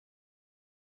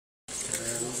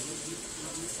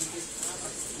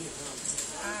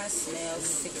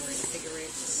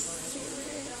Cigarettes.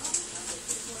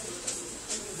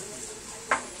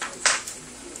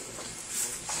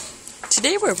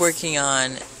 Today we're working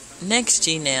on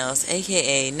Nexge nails,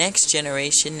 aka Next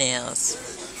Generation nails.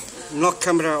 Not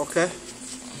camera, okay?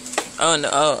 Oh no!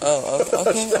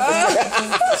 Okay.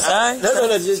 Sorry.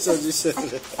 No, just.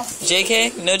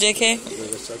 JK? No JK?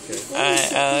 That's okay.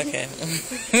 Alright. Oh, okay.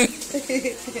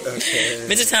 Okay.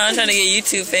 Mr. Tom, I'm trying to get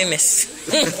YouTube famous.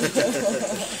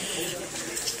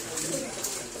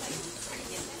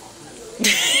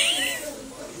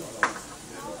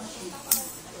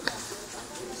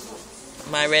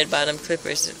 My red bottom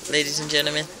clippers, ladies and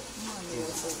gentlemen.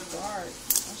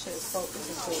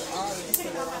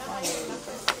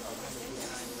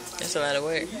 That's a lot of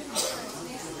work.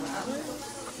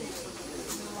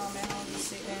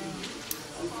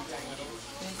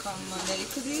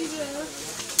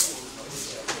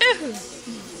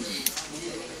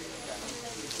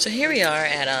 So here we are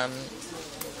at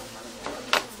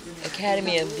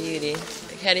Academy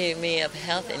of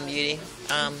Health and Beauty,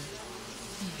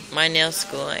 my nail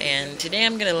school, and today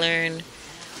I'm going to learn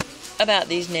about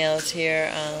these nails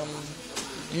here,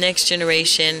 Next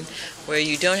Generation, where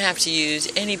you don't have to use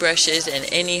any brushes and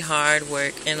any hard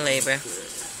work and labor.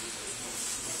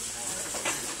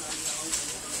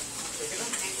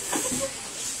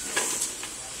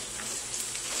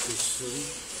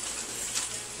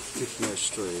 Keep my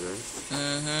straight, right?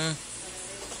 Mm-hmm.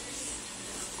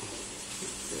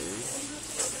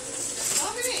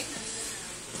 Okay.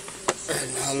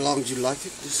 And how long do you like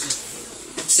it? This is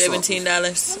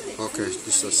 $17. Okay,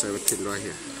 this is 17 right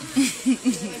here.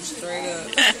 Straight up.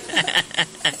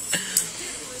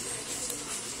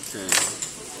 Okay.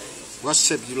 What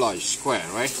shape you like? Square,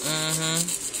 right? Mm-hmm.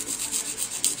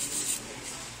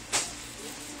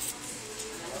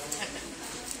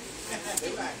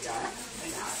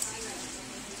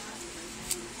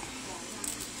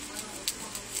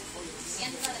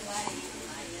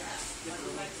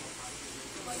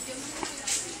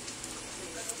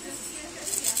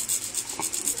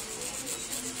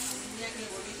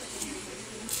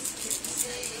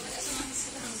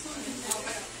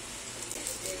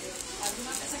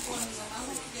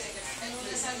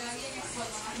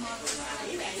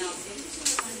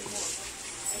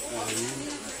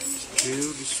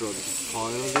 Still, this one coil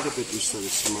a little bit. This one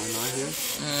is small right here.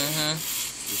 Mm-hmm.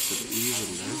 This one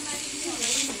even there.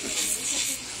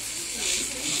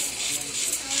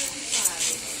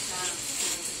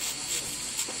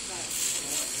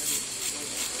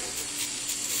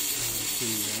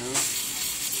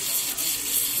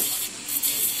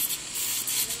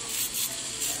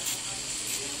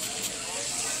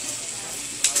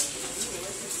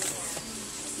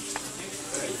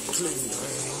 Clean.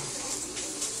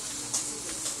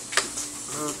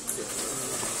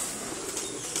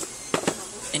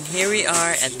 And here we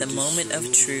are at the moment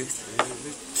of truth.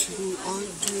 Everything I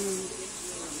do.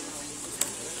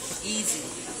 Easy.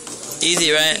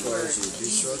 Easy, right?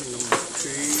 This one, number 3,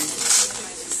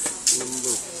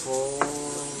 number 4,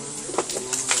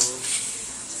 number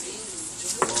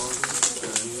 1,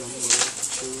 and number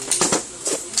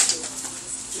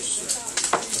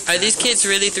 2. Are these kits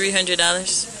really $300?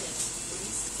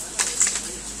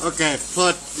 Okay,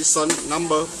 put this one,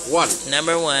 number 1.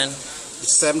 Number 1.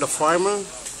 Stem the farmer.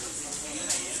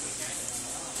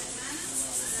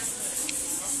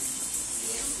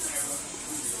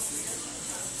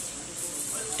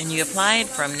 And you apply it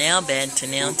from nail bed to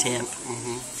nail tip. And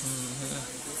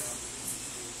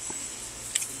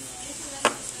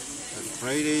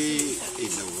Friday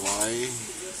in the Y.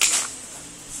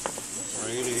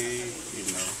 Friday in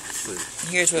the blue.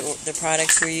 Here's what the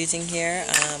products we're using here.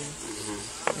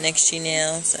 Nexge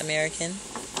Nails, American.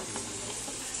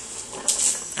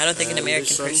 I don't think an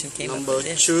American person came up with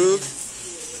this.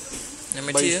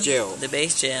 Number 2. Base gel. The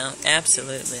base gel.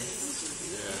 Absolutely.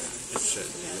 Yeah, it's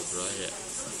right here.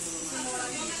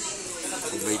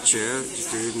 Base gel,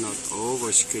 do not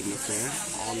over skin affair,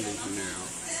 only nail.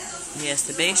 Yes,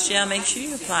 the base gel, make sure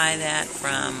you apply that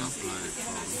from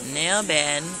nail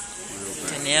bed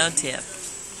to nail tip.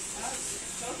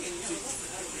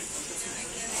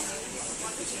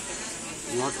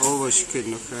 Not over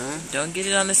skin, okay? Don't get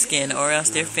it on the skin or else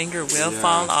their finger will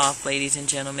fall off, ladies and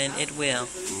gentlemen. It will.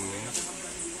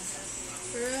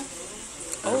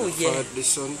 Oh, yeah.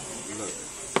 This one, look.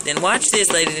 Then watch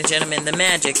this, ladies and gentlemen. The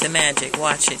magic, the magic.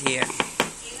 Watch it here.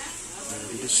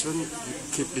 And this one,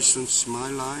 keep this one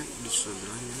smile line. This one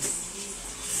right here.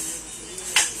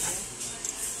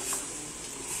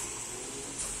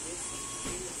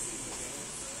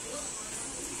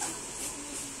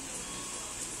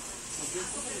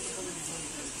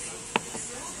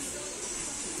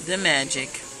 The magic.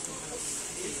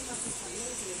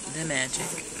 The magic.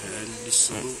 And this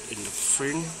one in the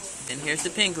front. And here's the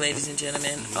pink, ladies and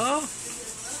gentlemen. Oh!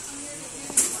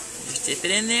 Just dip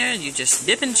it in there. You just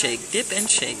dip and shake,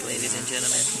 ladies and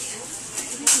gentlemen.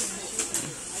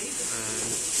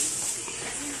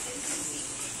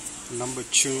 Number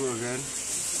 2 again.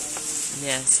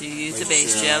 Yes, you use the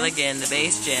base gel again, the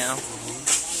base gel.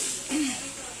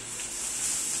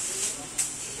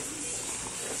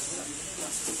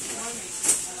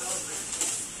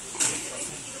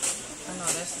 I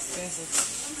know that's expensive.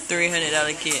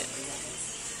 $300 kit.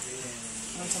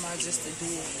 I'm talking about just to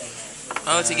do it.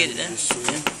 Oh, to get it done?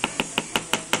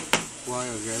 White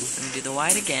again. Let me do the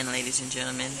white again, ladies and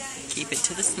gentlemen. Keep it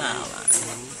to the smile line.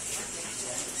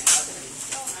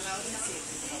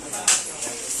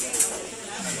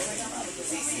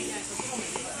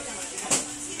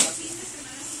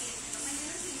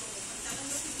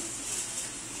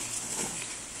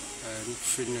 And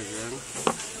fin again.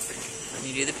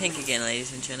 You do the pink again,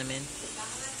 ladies and gentlemen.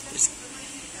 Just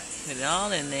put it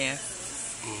all in there.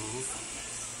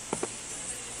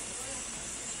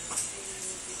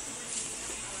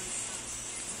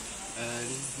 And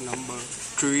number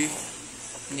 3.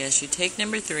 Yes, you take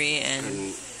number 3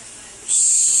 And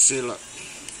seal it.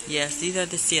 yes, these are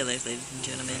the sealers, ladies and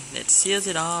gentlemen. That seals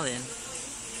it all in.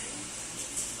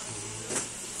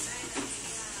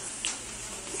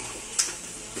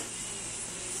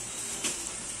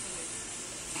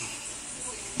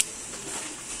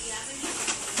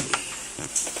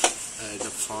 And the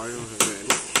foil again.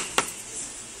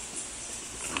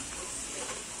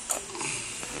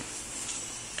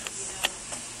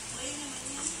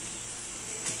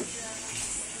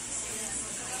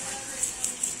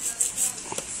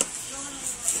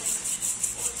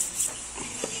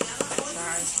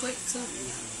 Sorry, it's quick too.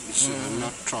 This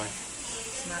not dry.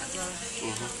 It's not dry.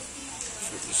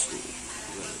 So this is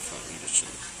very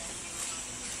foundation.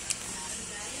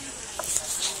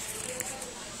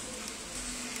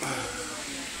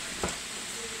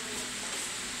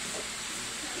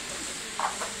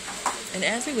 And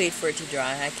as we wait for it to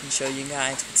dry, I can show you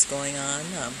guys what's going on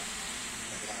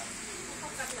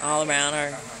all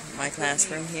around my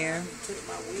classroom here.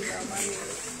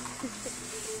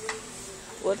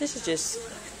 Well, this is just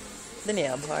the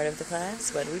nail part of the class,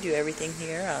 but we do everything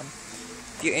here.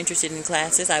 If you're interested in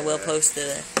classes, I will post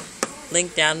the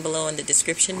link down below in the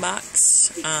description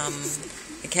box.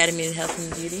 Academy of Health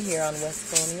and Beauty here on West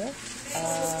Colonial.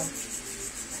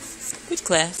 Good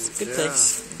class, good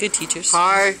place, good teachers.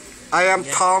 Hi, I am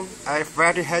Tom. I'm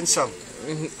very handsome.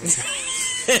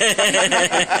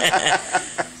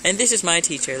 And this is my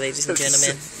teacher, ladies and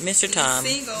gentlemen, Mr. Tom.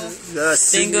 Single. Yeah,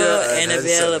 Single and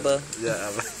available.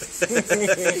 Yeah.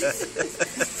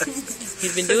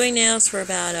 He's been doing nails for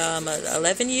about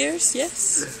 11 years,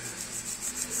 yes?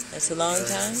 That's a long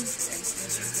time.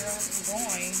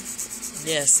 Going.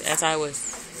 Yes, as I was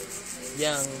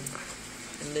young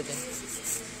and living.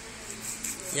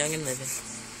 Young and living.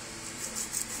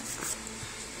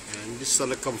 And this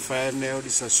one come fair now.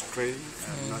 This is straight.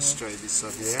 Not straight. This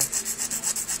one here.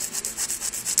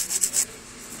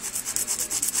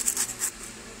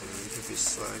 And this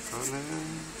side corner.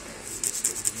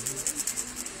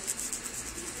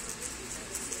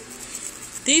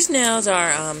 These nails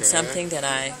are something that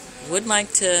I would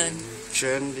like to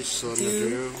Chain this one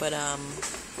do, but I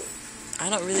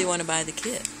don't really want to buy the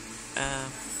kit.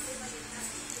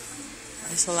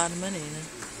 It's a lot of money, you know.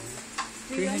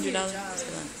 $300. That's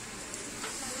a lot.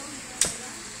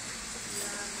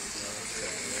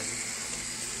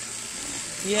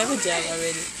 You have a job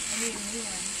already.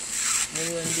 What do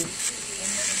you want to do?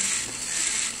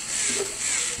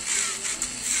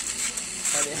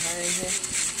 Are they hiring here?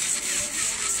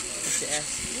 What's your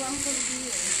ask?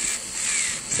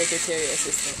 Secretary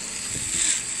assistant.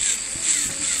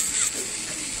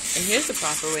 And here's the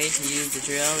proper way to use the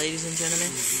drill, ladies and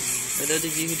gentlemen. For those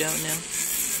of you who don't know.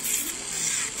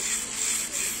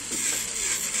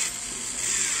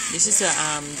 This is a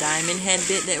diamond head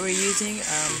bit that we're using.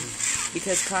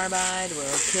 Because carbide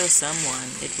will kill someone.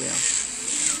 It will.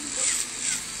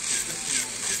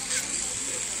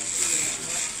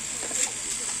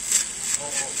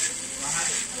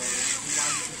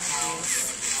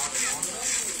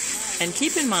 And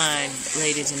keep in mind,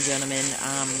 ladies and gentlemen, She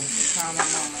called my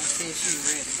mama and said she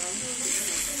ready.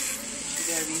 She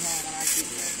gotta be home when I get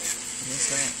there.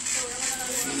 that's right.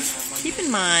 Keep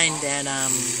in mind that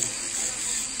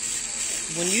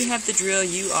when you have the drill,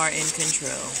 you are in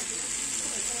control.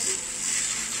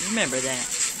 Remember that.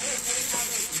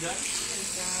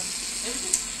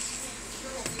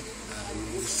 And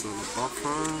this one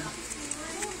buffer.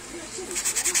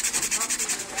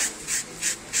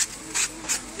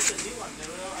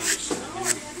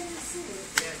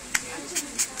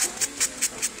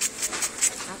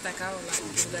 I would like to do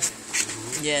that.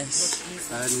 Yes.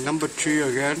 And number 3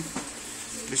 again.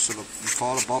 This is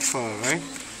called a buffer, right?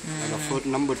 And the foot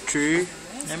number 3.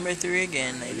 Number 3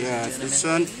 again, ladies Yeah, and this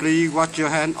gentlemen. one, please wash your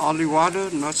hand only water,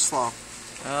 not soap.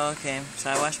 Oh, okay. So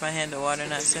I wash my hand with water,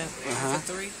 not soap. Uh-huh.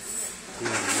 For 3. Yeah,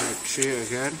 number 3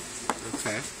 again.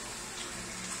 Okay.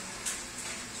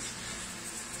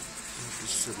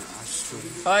 This one,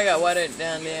 Oh, I got water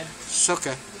down there. it's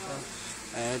okay.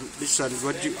 And this one,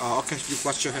 what you? Oh, okay. You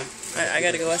wash your hand. I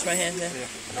gotta go wash my hands then. Yeah.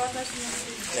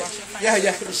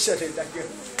 This one is that good.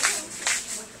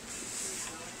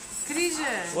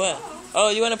 Khadijah. What? Oh,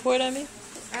 you want to pour it on me?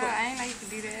 I ain't know you could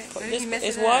do that. But if you mess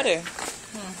It's it up. water.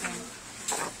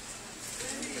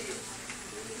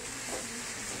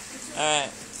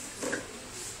 Alright.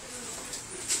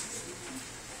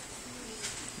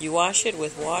 You wash it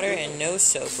with water and no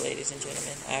soap, ladies and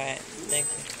gentlemen. Alright, thank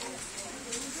you.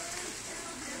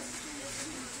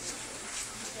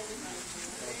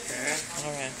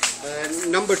 Alright.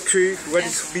 And number 3, when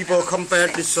people compare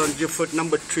this one, you put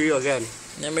number 3 again.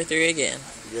 Number 3 again.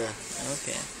 Yeah.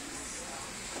 Okay.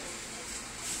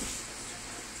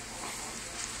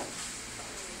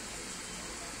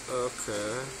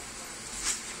 Okay.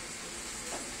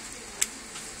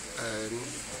 And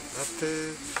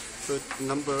after put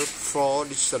number 4,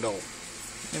 this is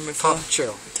Number 4. top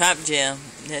gel. Top gel.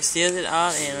 That seals it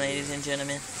all in, ladies and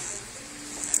gentlemen.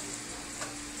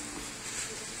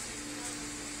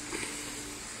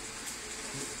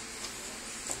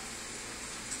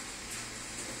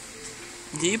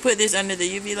 Do you put this under the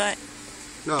UV light?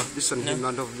 No, this one No?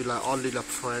 not be like only the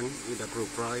friend with the group,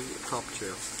 right? Top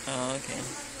gel. Oh, okay.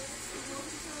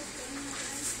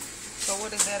 So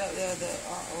what is that up there? I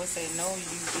would say no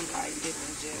UV light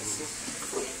dipping gel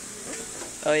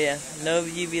system. Oh yeah, no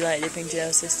UV light dipping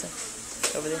gel system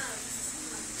over there.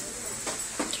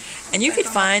 And you could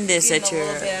find this at your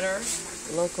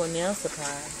local nail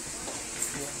supply.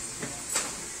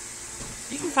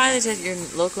 You can find this at your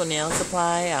local nail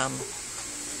supply,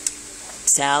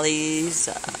 Sally's,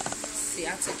 See,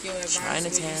 I took your advice.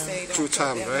 Chinatown. You say don't 2 put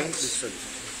times, that right? much This one.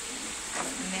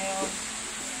 nail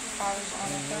polish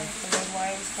on the thing, so that's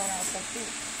why it was coming out so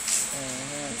thick.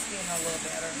 It's getting a little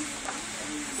better.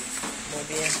 Muy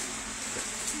bien.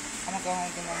 I'm gonna go home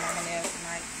and get my mama nails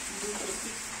tonight.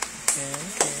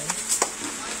 Okay.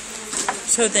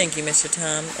 So thank you, Mr.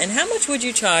 Tom. And how much would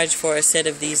you charge for a set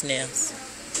of these nails?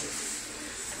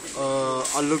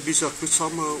 I look this up to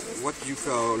summer. What you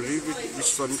can leave it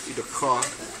this one in the car.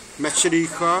 Mercedes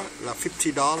car, like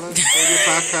 $50,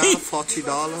 $35 car,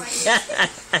 $40.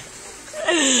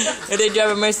 If they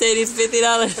drive a Mercedes,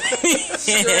 $50?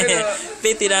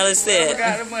 $50 set.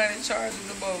 Got the money charging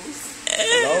the most.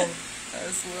 Hello?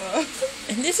 As well.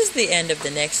 And this is the end of the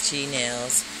Nextge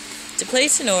nails. To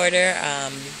place an order,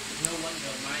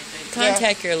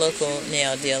 contact your local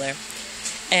nail dealer.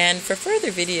 And for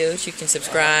further videos, you can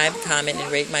subscribe, comment,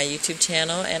 and rate my YouTube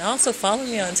channel. And also follow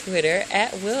me on Twitter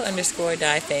at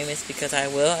will_die_famous, because I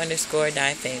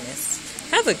will_die_famous.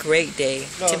 Have a great day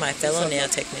to my fellow nail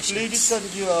technicians. Please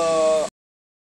send your